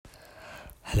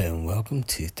Hello and welcome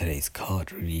to today's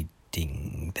card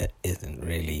reading that isn't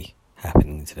really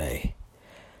happening today.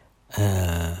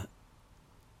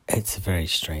 It's a very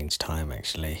strange time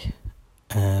actually.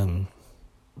 Time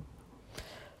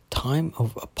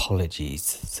of apologies.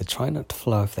 So try not to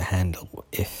fly off the handle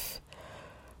if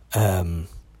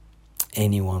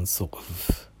anyone sort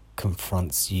of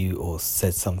confronts you or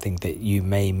says something that you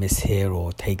may mishear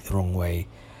or take the wrong way.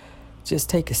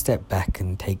 Just take a step back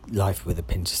and take life with a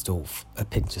pinch of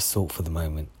salt for the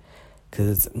moment,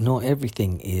 because not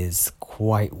everything is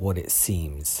quite what it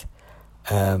seems.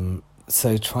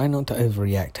 So try not to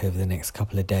overreact over the next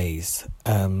couple of days.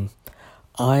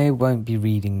 I won't be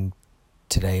reading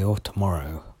today or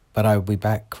tomorrow, but I'll be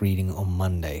back reading on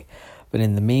Monday. But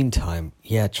in the meantime,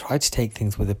 try to take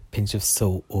things with a pinch of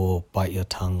salt or bite your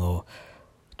tongue or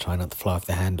try not to fly off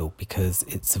the handle, because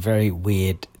it's a very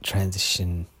weird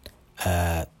transition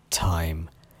time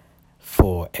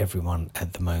for everyone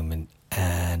at the moment,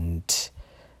 and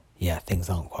things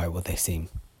aren't quite what they seem.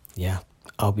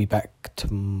 I'll be back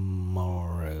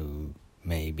tomorrow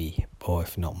maybe, or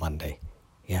if not Monday.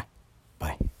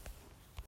 Bye.